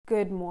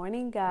Good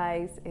morning,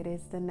 guys. It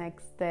is the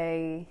next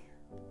day.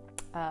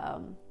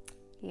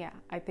 Yeah,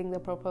 I think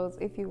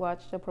if you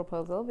watch the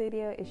proposal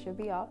video, it should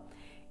be up.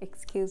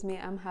 Excuse me,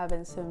 I'm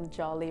having some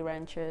Jolly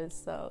Ranchers,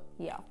 so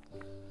yeah.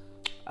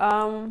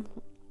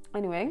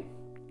 Anyway,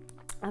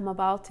 I'm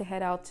about to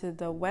head out to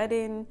the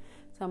wedding,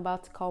 so I'm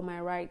about to call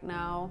my ride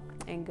now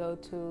and go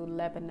to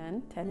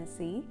Lebanon,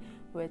 Tennessee,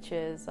 which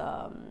is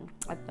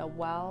at the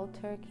Wild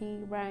Turkey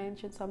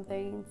Ranch or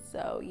something.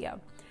 So yeah,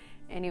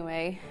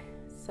 anyway,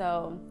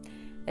 so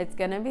it's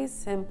gonna be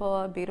simple,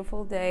 a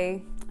beautiful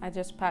day. I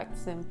just packed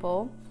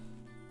simple.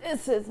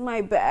 This is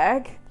my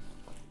bag.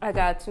 I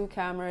got 2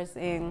 cameras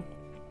in,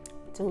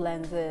 2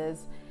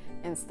 lenses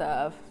and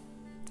stuff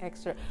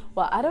extra.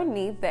 Well, I don't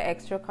need the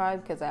extra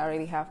card because I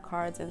already have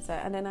cards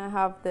inside. And then I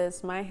have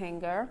this, my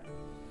hanger.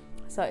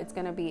 So it's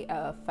gonna be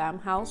a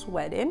farmhouse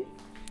wedding.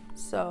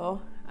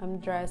 So I'm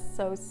dressed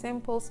so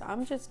simple. So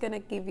I'm just gonna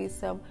give you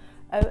some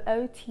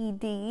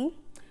OOTD.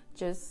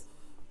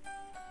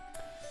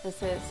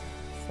 This is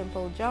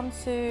simple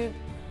jumpsuit,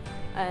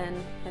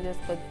 and I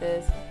just put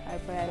this. I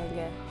pray I don't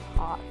get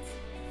hot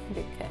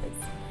because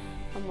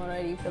I'm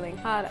already feeling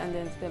hot, and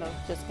then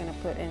just gonna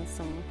put in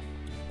some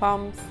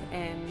pumps,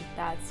 and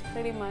that's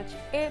pretty much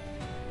it.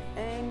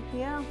 And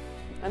yeah,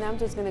 and I'm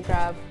just gonna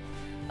grab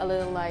a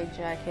little light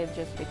jacket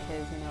just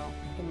because, you know,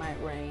 it might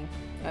rain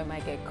or it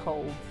might get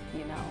cold,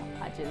 you know.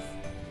 I just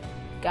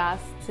got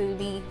to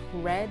be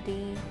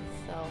ready.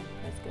 So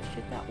let's go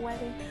shoot that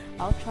wedding.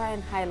 I'll try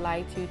and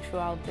highlight you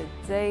throughout the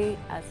day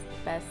as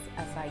best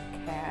as I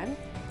can,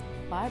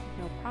 but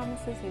no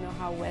promises. You know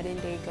how wedding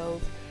day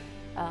goes.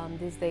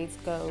 These days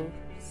go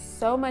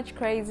so much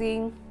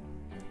crazy,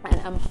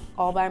 and I'm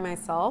all by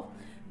myself,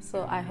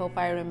 so I hope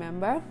I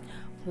remember.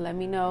 Let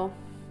me know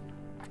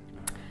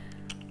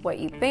what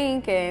you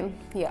think, and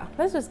yeah,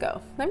 let's just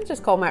go. Let me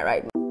just call my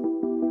ride.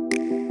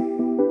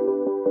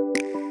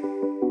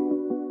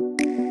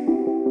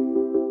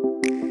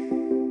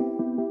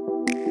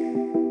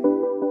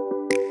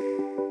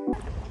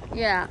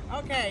 Yeah.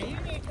 Okay, you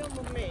need to come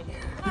with me.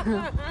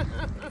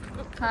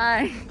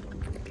 Hi.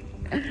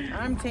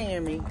 I'm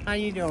Tammy. How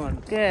you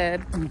doing?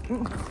 Good.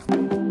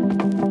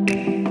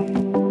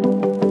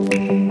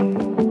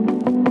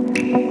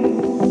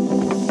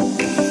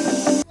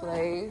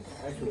 Place.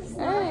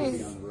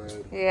 Hey.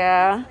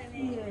 Yeah.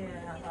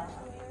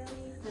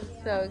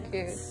 It's so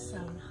cute. So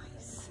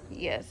nice.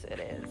 Yes, it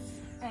is.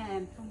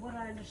 And from what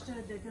I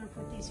understood, they're going to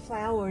put these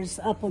flowers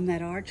up on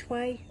that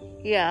archway.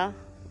 Yeah.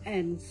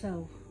 And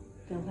so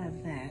they'll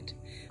have that.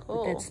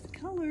 Cool. But that's the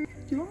color.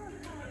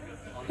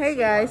 Hey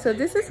guys, so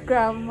this is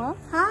Grandma.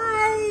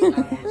 Hi.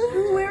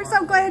 We're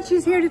so glad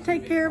she's here to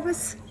take care of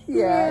us.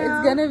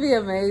 Yeah, it's gonna be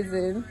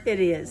amazing. It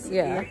is.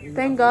 Yeah.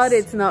 Thank God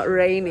it's not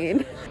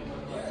raining.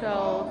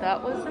 So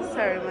that was the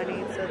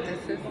ceremony. So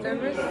this is the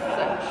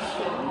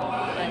reception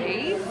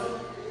place.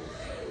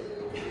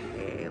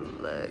 Hey,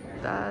 look,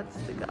 that's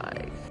the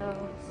guy.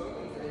 So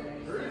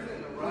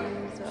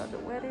these are the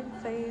wedding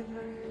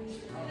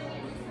favors.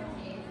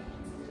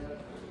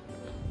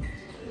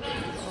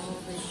 All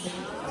the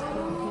things.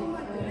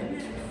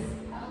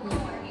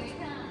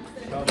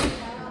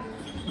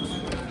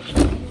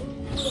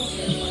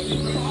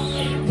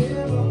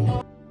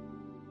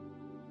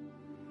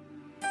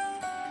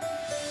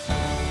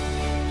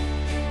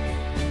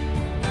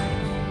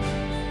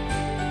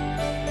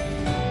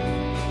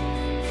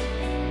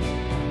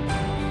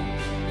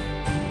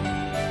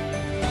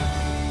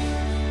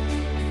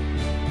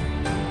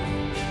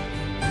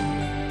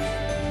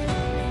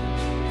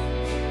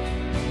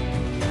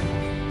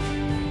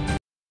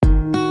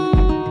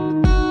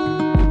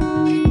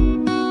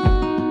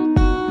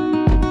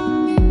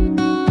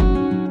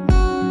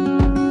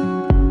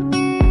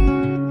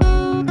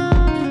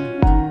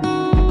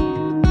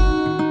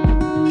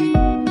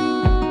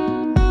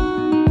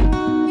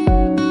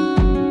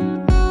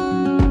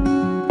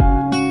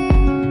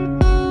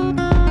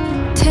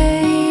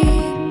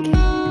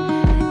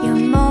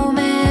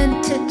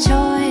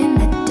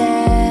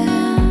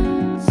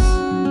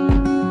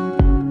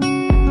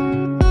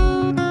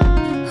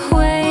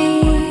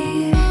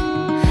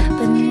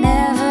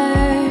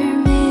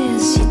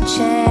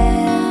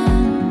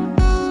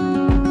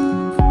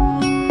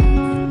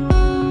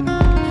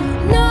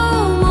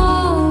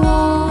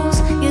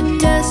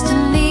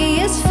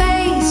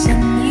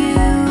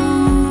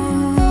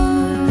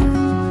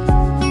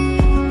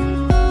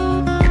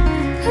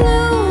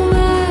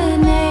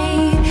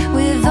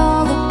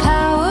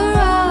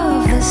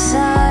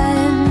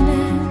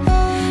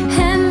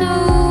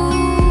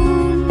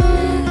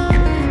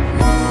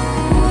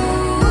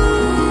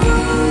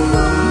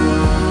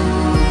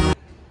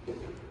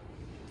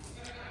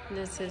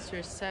 This is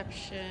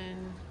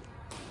reception.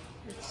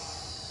 It's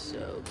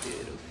so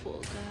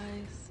beautiful,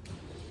 guys.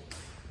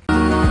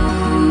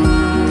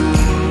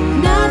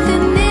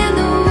 Nothing in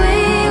the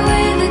way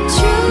where the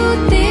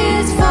truth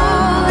is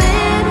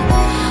falling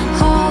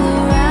all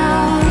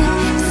around.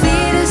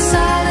 Feet are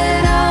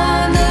solid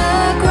on the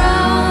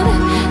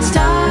ground.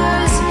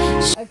 Stars.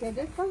 Okay,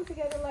 just come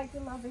together like you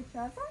love each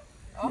other.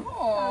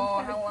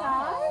 Oh,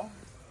 hello.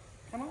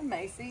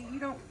 okay. See, you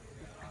don't.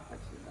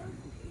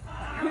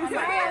 I'm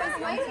sorry, I was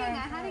waiting. I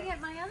had to get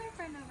my other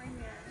friend over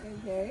here.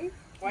 Okay.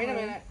 Wait a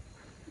minute.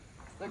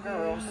 The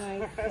girls. Oh my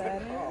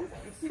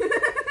goodness.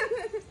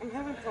 I'm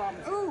having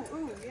problems.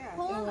 Ooh, yeah.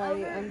 Pull Don't them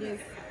worry, over. I'm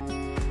just.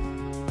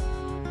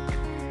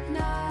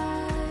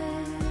 Not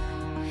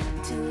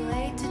too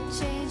late to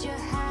change your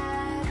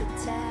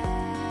habitat.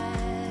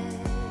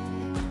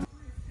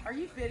 Are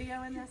you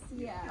videoing this?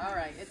 Yeah. All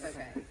right, it's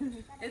okay.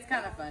 It's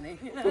kind of funny.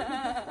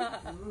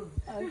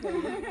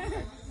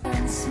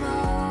 And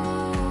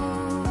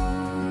smoke.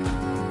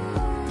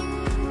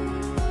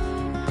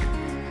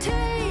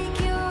 Take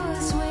your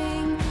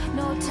swing,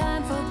 no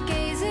time for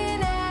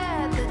gazing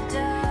at the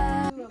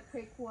dark. Do a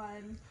quick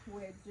one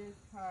with just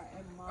her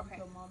and mom. Okay.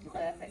 So mom.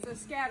 So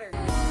scattered.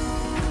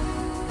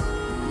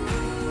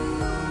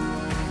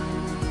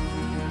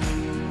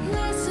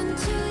 Listen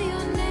to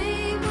your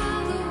name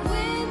while the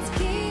winds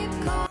keep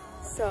calling.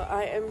 So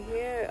I am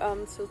here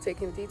still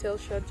taking detail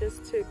shot.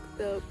 Just took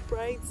the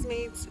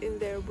bridesmaids in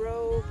their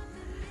robe.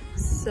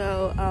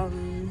 So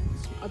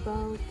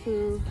about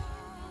to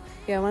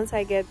once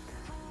I get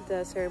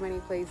the ceremony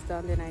place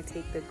done, then I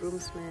take the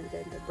groomsmen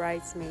and the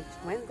bridesmaids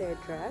when they're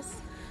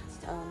dressed.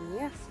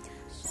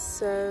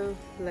 So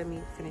let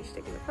me finish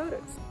taking the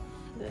photos.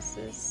 This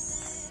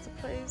is the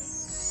place.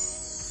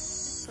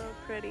 So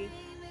pretty.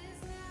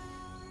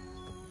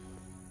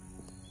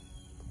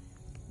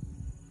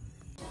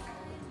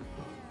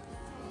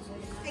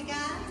 Hey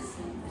guys.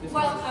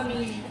 Well, I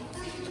mean,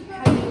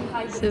 how do you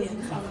hide the Sis-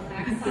 kids on the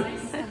backside?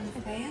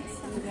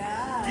 Handsome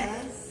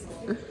guys.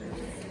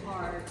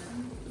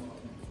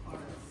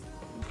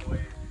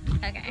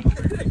 Okay.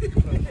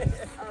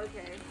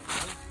 Okay.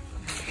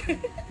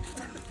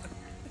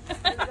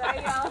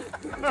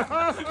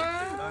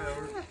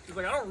 She's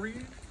like, I don't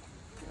read.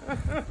 I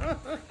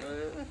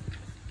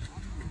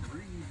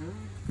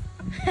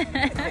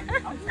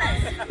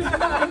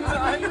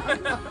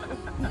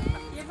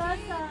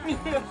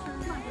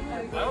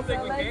don't think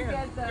we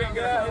can. Can't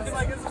go. It's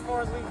like this as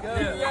far as we can go.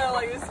 Yeah,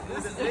 like this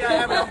is. You gotta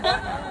have it on button.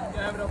 You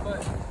gotta have it on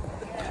button.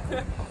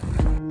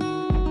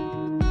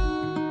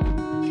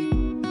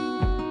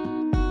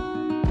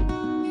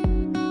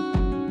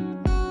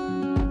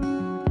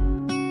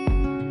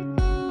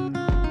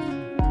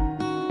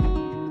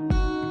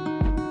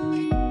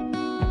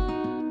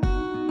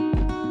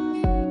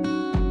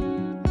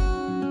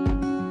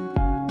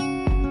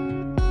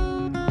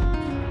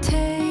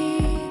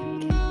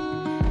 Take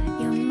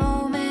your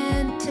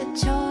moment to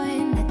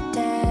join the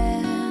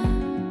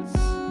dance.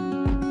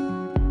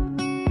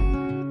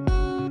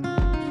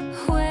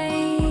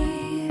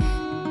 Wait,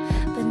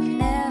 but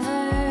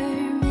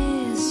never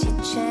miss your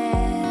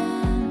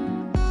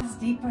chance.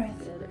 Deep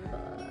breath.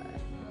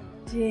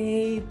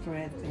 Deep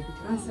breath, baby.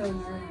 I'm so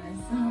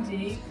nervous.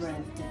 Deep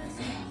breath.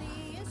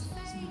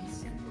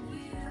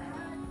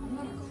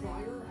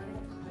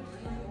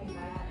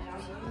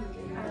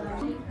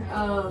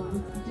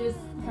 Just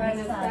trying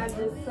to stand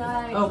this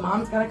side. Oh,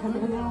 mom's gotta come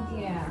in now.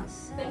 Yeah.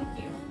 Thank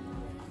you.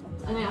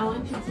 And I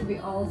want you to be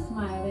all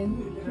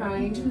smiling,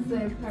 trying to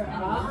save her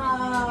up.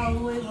 Oh,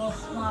 little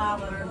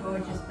smile at her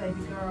gorgeous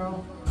baby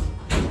girl.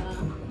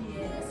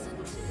 Yes.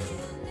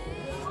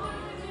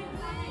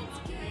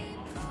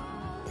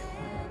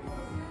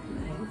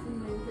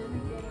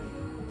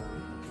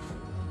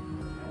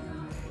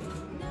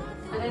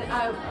 And then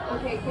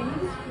okay, can you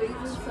just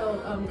please so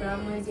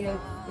grandma gets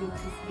to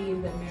see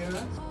in the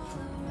mirror?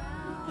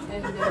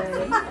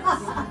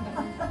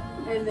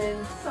 And then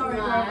Sorry,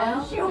 smile.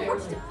 Grandma. She Very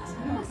almost- good.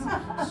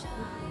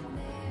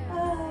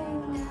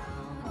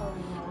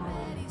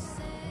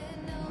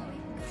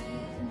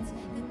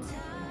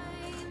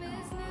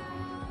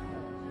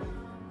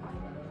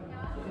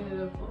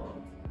 Beautiful.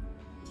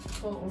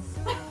 Oh.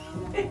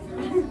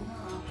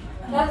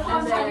 That's how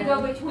I'm trying to go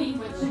between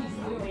what she's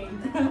doing.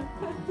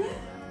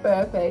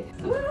 Perfect.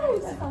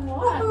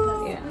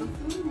 Yeah.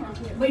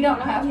 We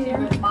don't have to,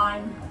 but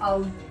mine.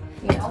 Oh,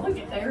 yeah. I'll look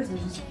at theirs and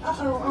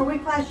Uh-oh, are we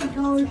clashing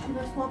colors? Should I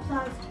swap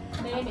sides?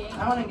 maybe.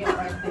 I want to get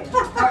right there.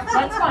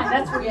 That's fine.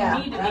 That's where Yeah,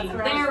 you need to that's be.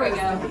 where There we I'm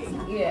go.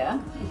 supposed to Yeah.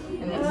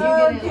 And then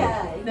you get in.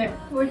 Okay. There.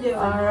 We're doing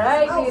All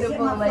right, Oh, get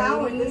beautiful my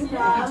flower ladies. this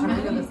time. Turn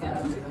to the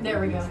side. There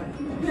we go.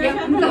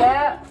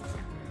 Yep.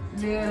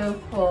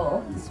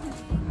 Beautiful.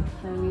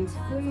 Let me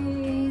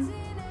squeeze.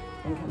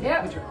 And come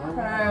Yep. put your arm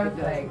out. It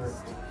does Perfect. work.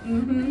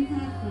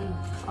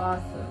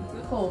 Awesome.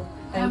 Cool.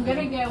 I'm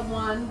gonna get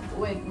one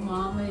with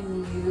mom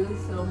and you,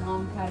 so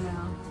mom kind of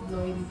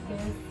join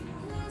kiss.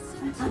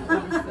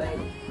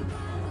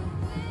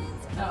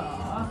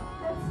 Aw,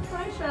 that's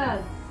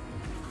precious.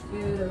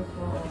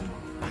 Beautiful.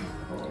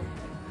 Cool.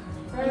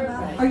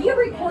 Perfect. Are you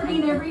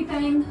recording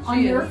everything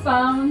on your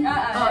phone?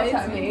 Oh,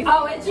 it's me.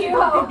 Oh, it's you.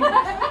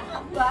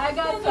 But I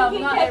got some, You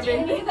not can catch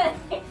everything.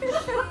 anything.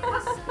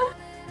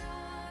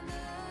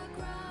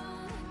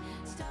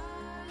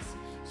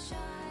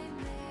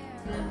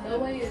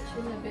 Lower your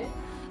chin a bit.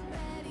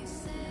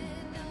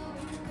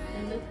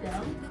 And look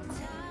down.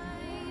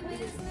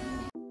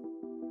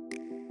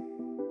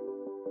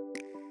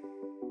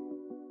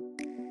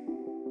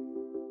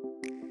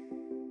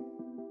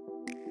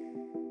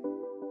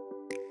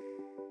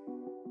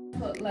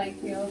 put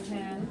like your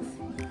hands.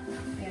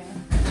 Yeah.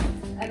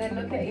 And then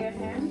look at your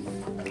hands.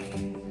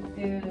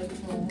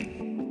 Beautiful.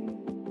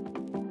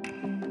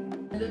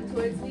 Look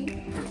towards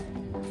me.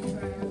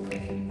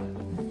 Perfect.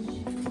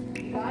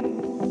 Got it.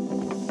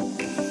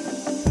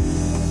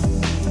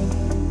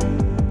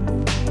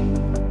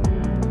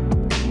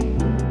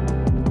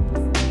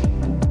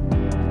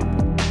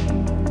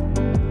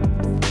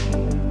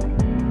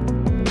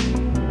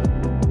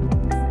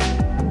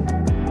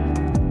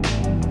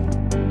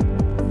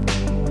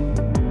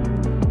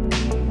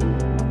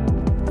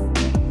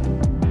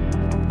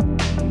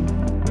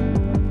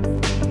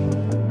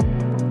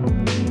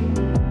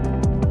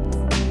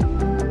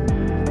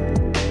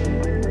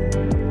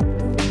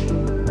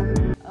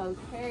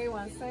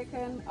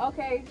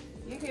 Okay,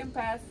 you can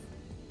pass.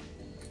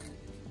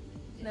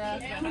 No.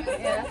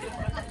 Yeah.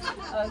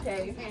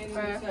 Okay,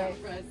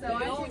 perfect. So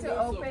I want you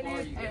to open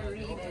it and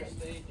read it.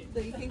 So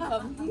you can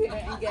come here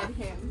and get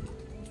him.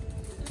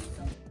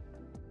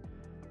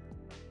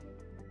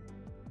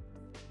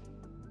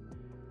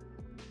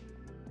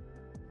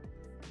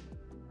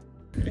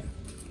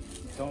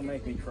 Don't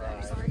make me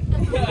cry. Sorry.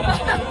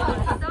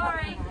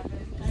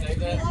 Save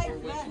that for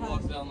when she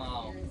walks down the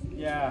aisle.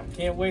 Yeah,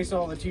 can't waste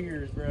all the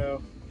tears,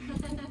 bro.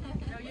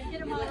 No, you get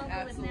them all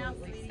over with now,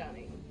 sweetie.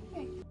 Stunning.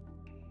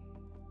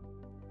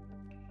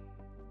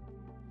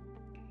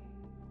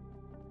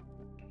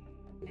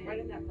 Right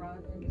in that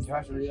front. You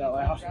have to read it out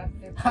loud.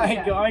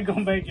 I ain't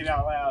gonna make it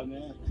out loud,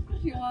 man.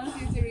 She wants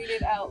you to read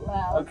it out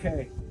loud.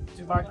 Okay,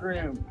 to my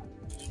groom.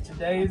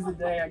 Today is the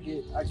day I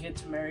get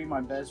to marry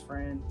my best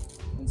friend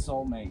and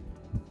soulmate.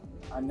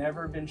 I've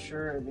never been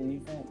sure of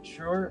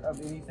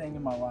anything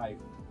in my life.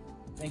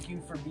 Thank you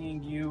for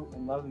being you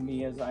and loving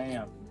me as I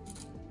am.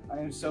 I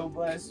am so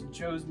blessed you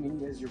chose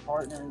me as your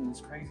partner in this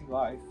crazy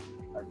life.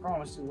 I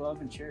promise to love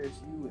and cherish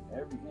you with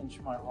every inch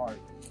of my heart.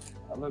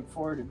 I look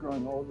forward to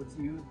growing old with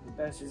you. The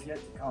best is yet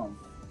to come.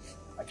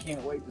 I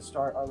can't wait to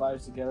start our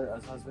lives together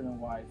as husband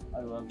and wife. I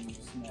love you,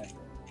 Samantha.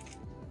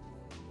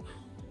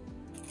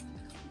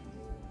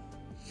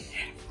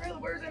 Girl,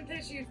 where's them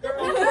tissues,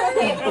 girl?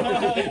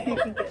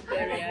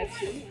 Their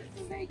reaction.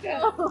 There you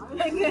go. Oh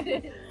my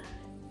goodness.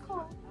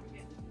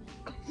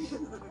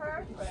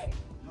 Perfect.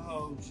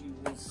 Oh,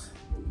 Jesus.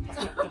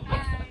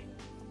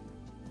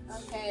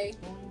 Okay.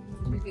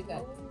 Repeat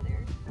that.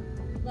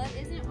 Love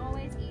isn't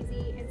always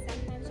easy, and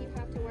sometimes you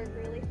have to work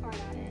really hard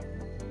at it.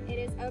 It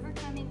is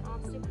overcoming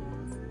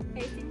obstacles,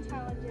 facing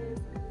challenges,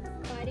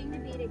 fighting to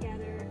be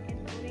together,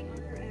 and holding on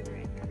forever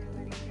and never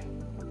letting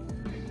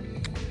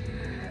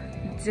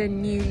go. The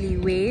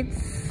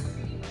newlyweds.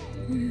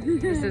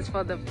 This is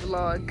for the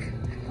vlog.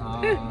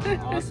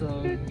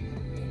 Awesome.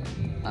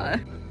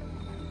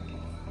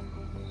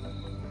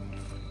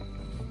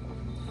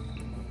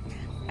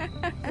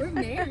 We're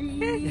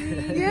married.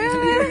 Yeah.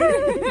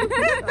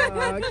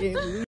 I can't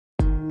believe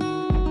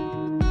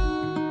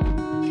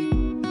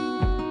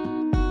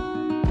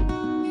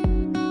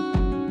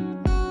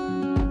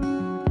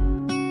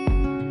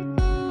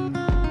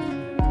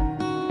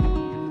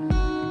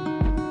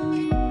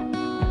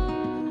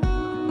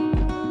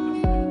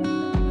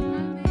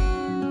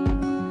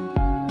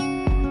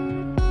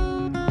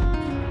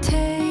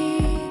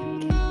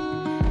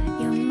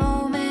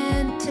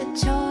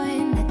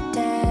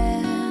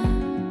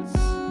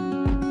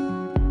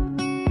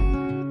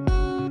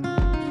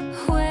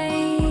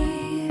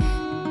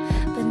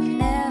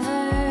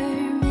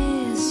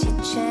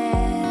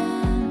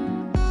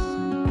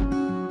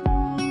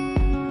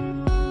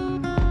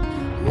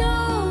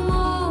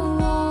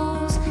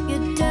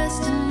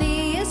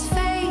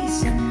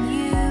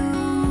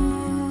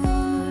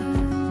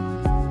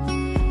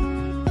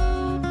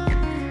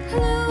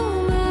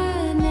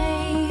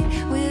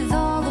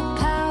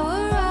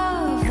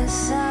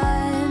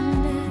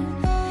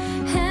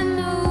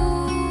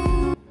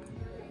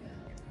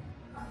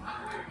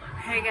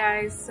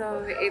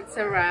so it's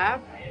a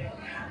wrap.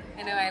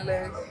 I know I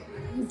look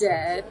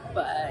dead,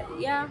 but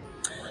yeah,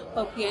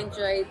 hope you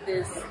enjoyed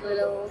this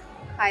little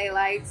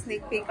highlight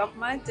sneak peek of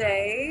my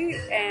day.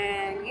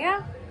 And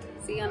yeah,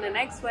 see you on the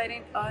next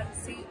wedding, or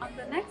see you on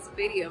the next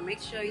video.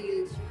 Make sure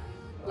you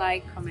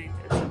like, comment,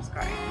 and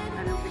subscribe,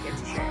 and don't forget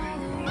to share.